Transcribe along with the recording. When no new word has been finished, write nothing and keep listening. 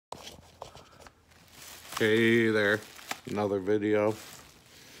Hey there, another video.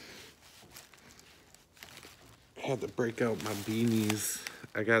 I had to break out my beanies.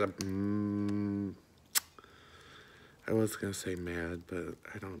 I got I was gonna say mad, but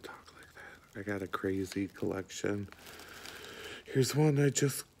I don't talk like that. I got a crazy collection. Here's one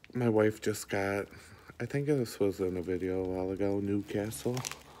my wife just got. I think this was in a video a while ago, Newcastle.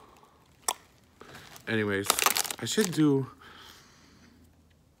 Anyways, I should do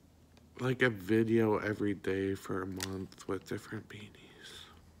like a video every day for a month with different beanies.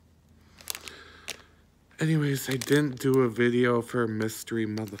 Anyways, I didn't do a video for Mystery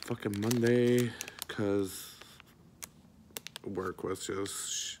Motherfucking Monday because work was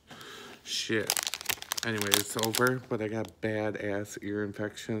just shit. Anyway, it's over, but I got bad ass ear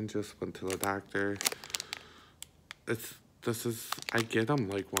infection. Just went to the doctor. I get them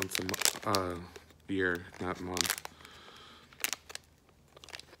like once a year, not a month.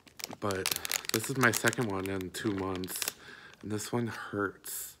 But this is my second one in 2 months, and this one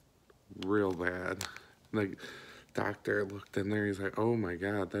hurts real bad. Like, doctor looked in there, he's like, oh my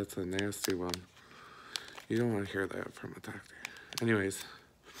god, that's a nasty one. You don't want to hear that from a doctor. Anyways,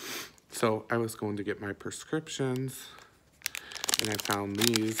 so I was going to get my prescriptions, and I found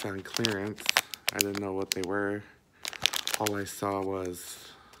these on clearance. I didn't know what they were. All I saw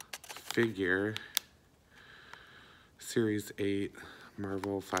was Figure, Series 8,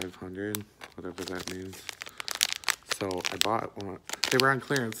 Marvel 500, whatever that means. So I bought one. They were on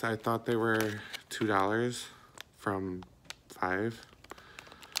clearance. I thought they were $2 from $5.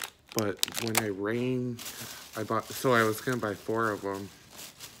 But when I rang, so I was gonna buy 4 of them.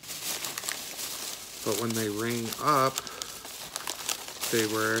 But when they rang up, they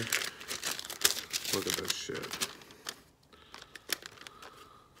were, look at this shit.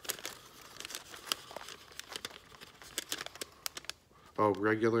 Oh,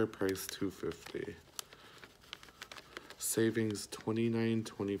 regular price $2.50. Savings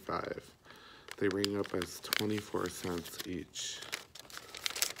 $29.25. They ring up as 24 cents each.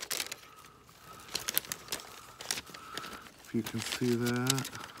 If you can see that.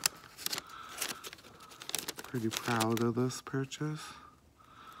 Pretty proud of this purchase.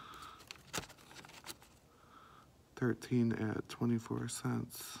 13 at 24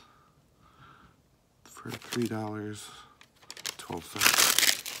 cents for $3.12.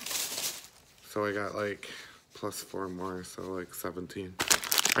 So I got like plus 4 more, so like 17.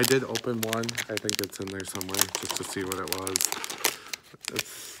 I did open one. I think it's in there somewhere just to see what it was.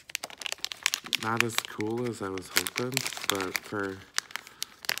 It's not as cool as I was hoping, but for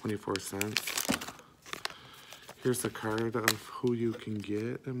 24 cents. Here's a card of who you can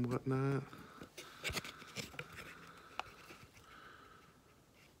get and whatnot.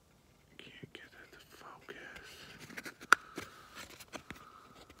 Can't get it to focus.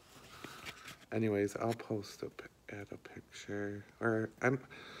 Anyways, I'll post add a picture. Or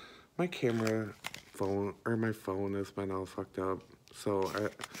my phone has been all fucked up, so I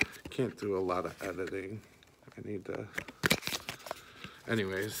can't do a lot of editing. I need to.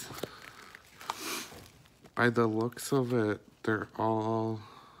 Anyways, by the looks of it, there's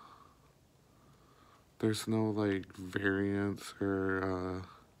no like variants or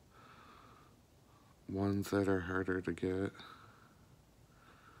ones that are harder to get.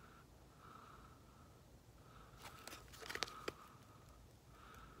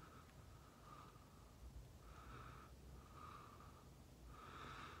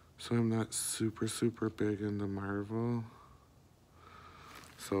 So I'm not super big into Marvel,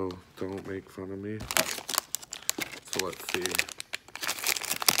 so don't make fun of me. So let's see.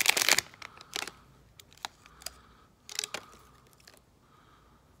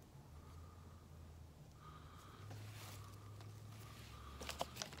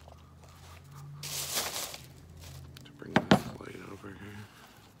 To bring this light over here.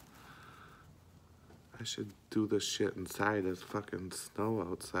 I should do this shit inside. It's fucking snow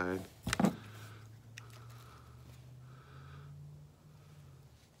outside.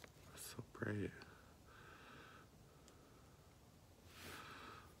 It's so bright.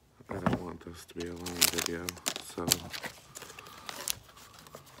 I don't want this to be a long video, so.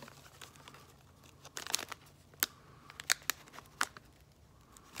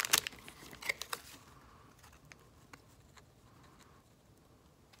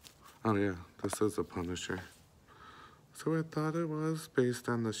 Oh yeah, this is a Punisher. So I thought it was based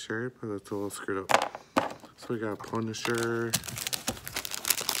on the shirt, but it's a little screwed up. So we got Punisher.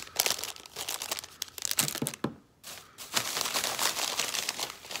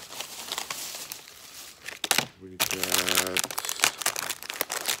 We got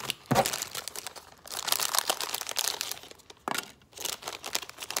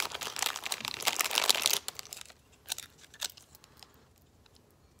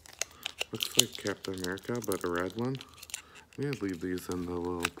Looks like Captain America, but a red one. I'm gonna leave these in the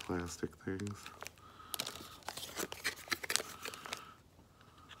little plastic things.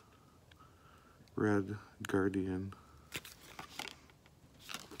 Red Guardian.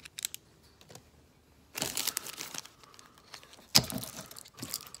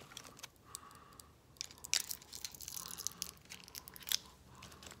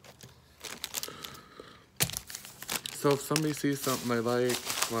 So if somebody sees something they like,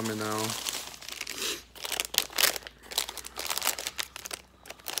 let me know.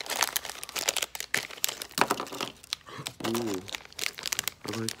 Ooh,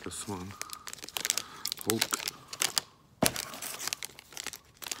 I like this one. Hulk.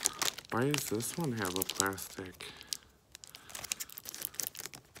 Why does this one have a plastic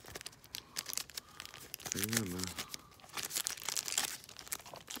thing on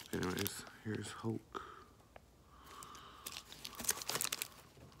the... Anyways, here's Hulk.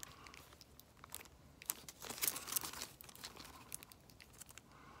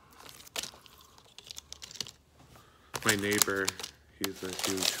 My neighbor, he's a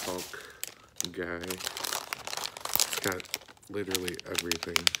huge Hulk guy. He's got literally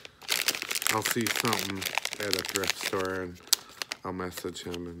everything. I'll see something at a thrift store and I'll message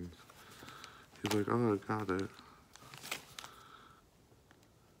him and he's like, oh, I got it.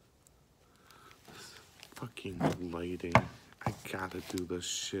 This fucking lighting. I gotta do this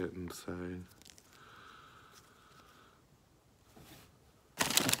shit inside.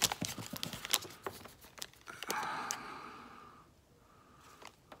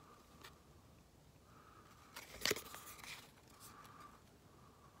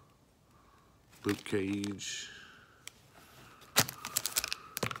 Luke Cage.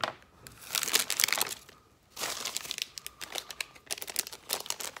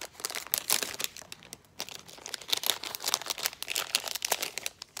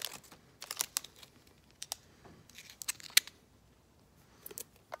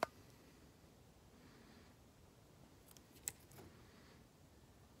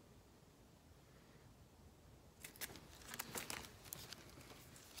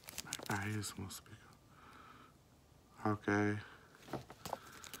 My eyes must be... Okay.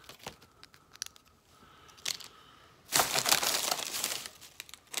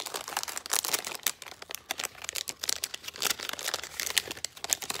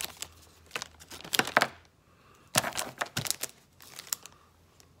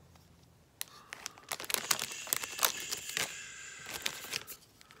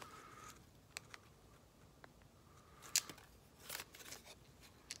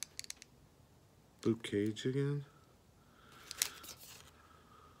 Luke Cage again?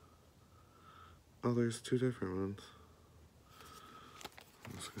 Oh, there's two different ones.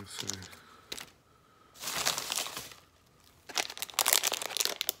 I was gonna say.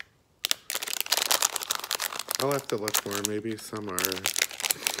 I'll have to look more. Maybe some are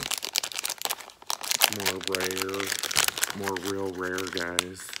more rare, more real rare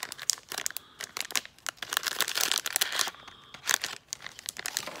guys.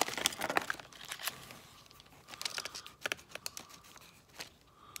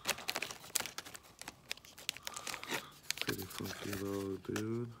 Pretty funky little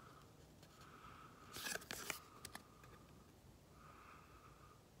dude.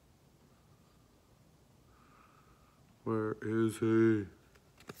 Where is he?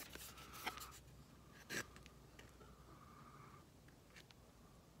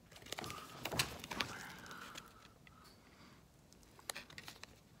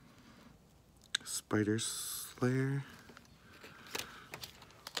 Spider Slayer.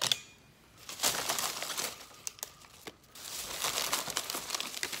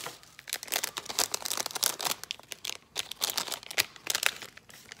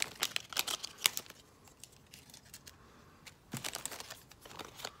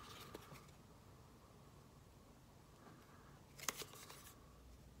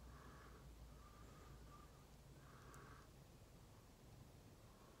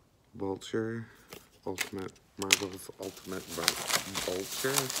 Vulture. Marvel's Ultimate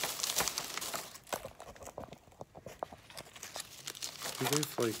Vulture. You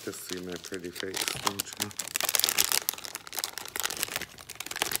guys like to see my pretty face, don't you?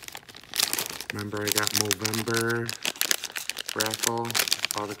 Remember I got Movember raffle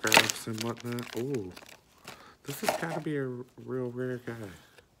autographs and whatnot? Ooh, this has got to be a real rare guy.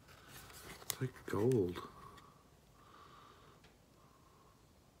 It's like gold.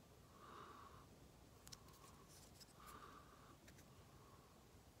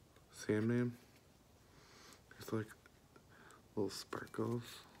 Sandman. There's like little sparkles,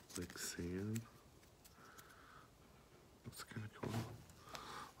 like sand. That's kind of cool.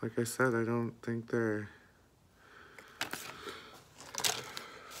 like I said, I don't think they're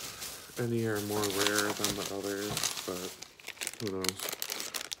any are more rare than the others, but who knows?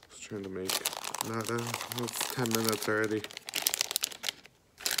 Just trying to make not it's 10 minutes already.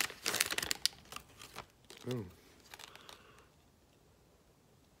 Oh.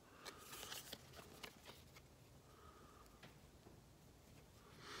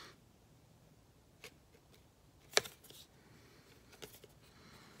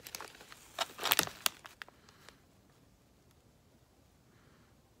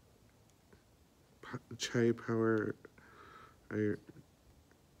 Chai Power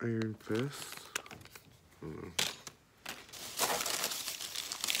Iron Fist. I don't know.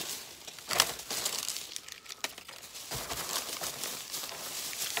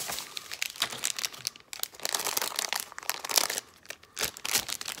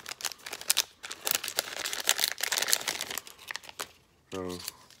 Oh,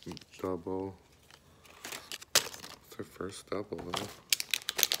 double. It's our first double though.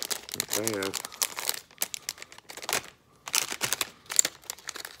 Not bad.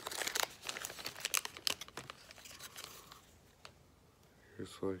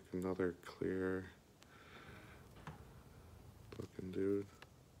 Here's like another clear looking dude.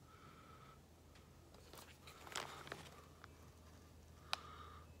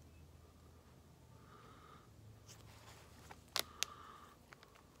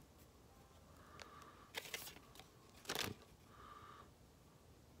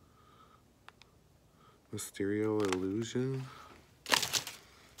 Mysterio Illusion.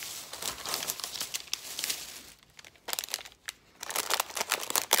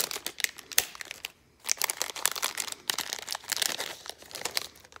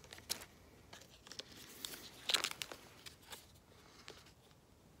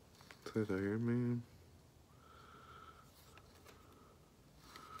 Is that Iron Man?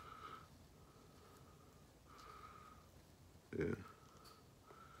 Yeah.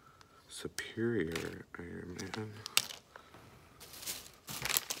 Superior Iron Man.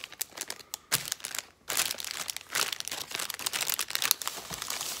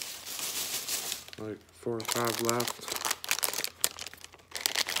 Like 4 or 5 left.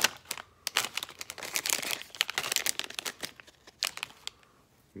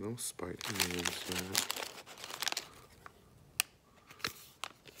 No Spider-Mans yet.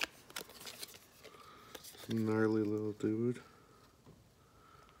 Some gnarly little dude.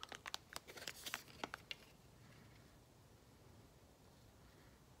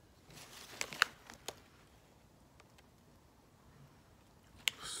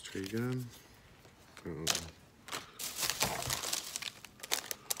 Strigan.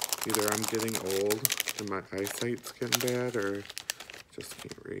 Either I'm getting old and my eyesight's getting bad, or just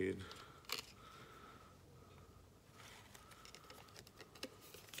can't read.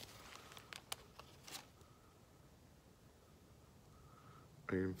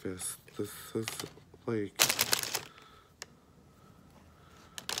 Iron Fist. This is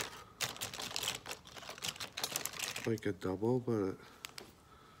like a double, but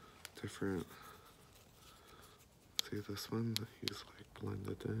different. See this one? He's like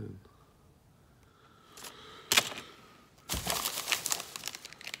blended in.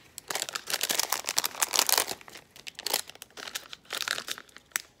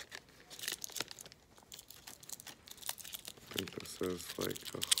 I think this is like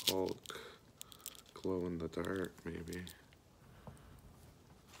a Hulk glow in the dark, maybe.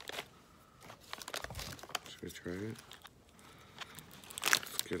 Should we try it?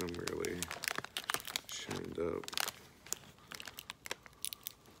 Let's get him really shined up.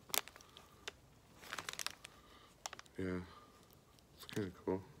 Yeah, it's kind of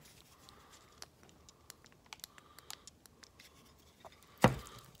cool.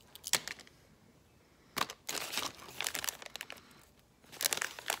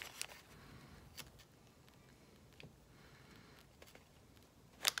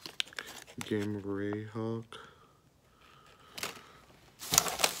 Gamma Ray Hulk.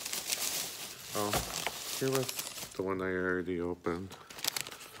 Oh, here was the one I already opened.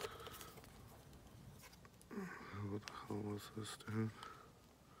 What the hell was this, dude?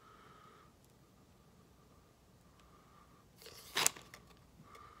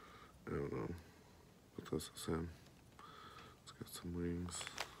 I don't know, but this is him. Let's get some wings.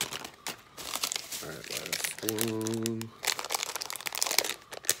 Alright, last one.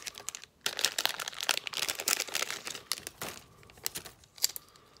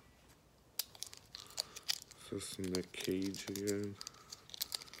 This is Nick Cage again.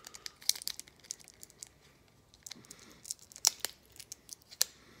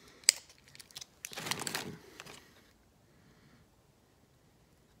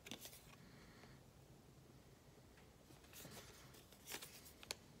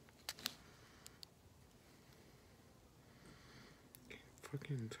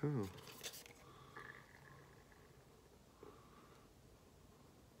 fucking tell.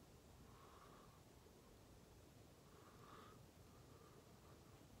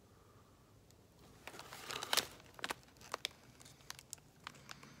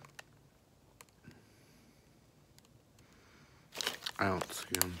 I don't see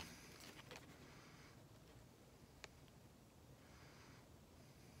him.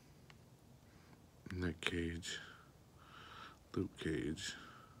 Nick Cage. Luke Cage.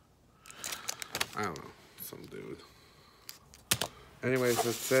 I don't know. Some dude. Anyways,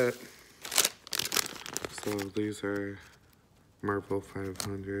 that's it. So these are Marvel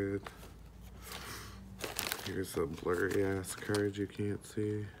 500. Here's a blurry ass card you can't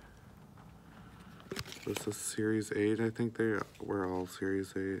see. This is Series 8. I think they were all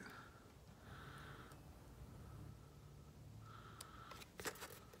Series 8.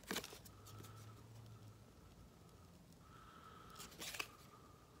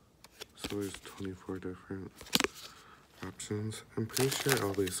 So there's 24 different options. I'm pretty sure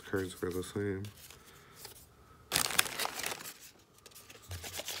all these cards were the same.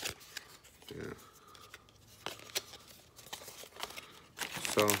 Yeah.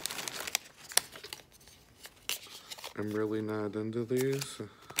 So I'm really not into these.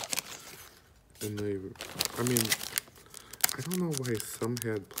 And I mean, I don't know why some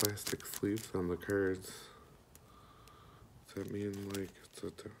had plastic sleeves on the cards. Does that mean like it's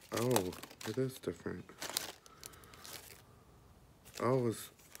a, oh, it is different. Oh,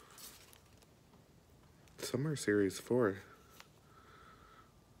 some are Series 4.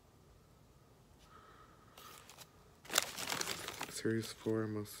 Series 4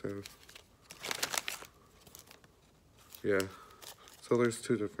 must have. Yeah. So there's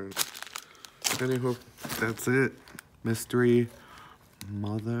 2 different. Anywho, that's it. Mystery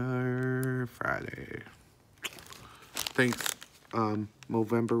Mother Friday. Thanks.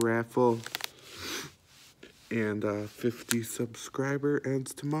 Movember raffle. And 50 subscriber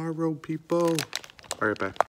ends tomorrow, people. Alright, bye.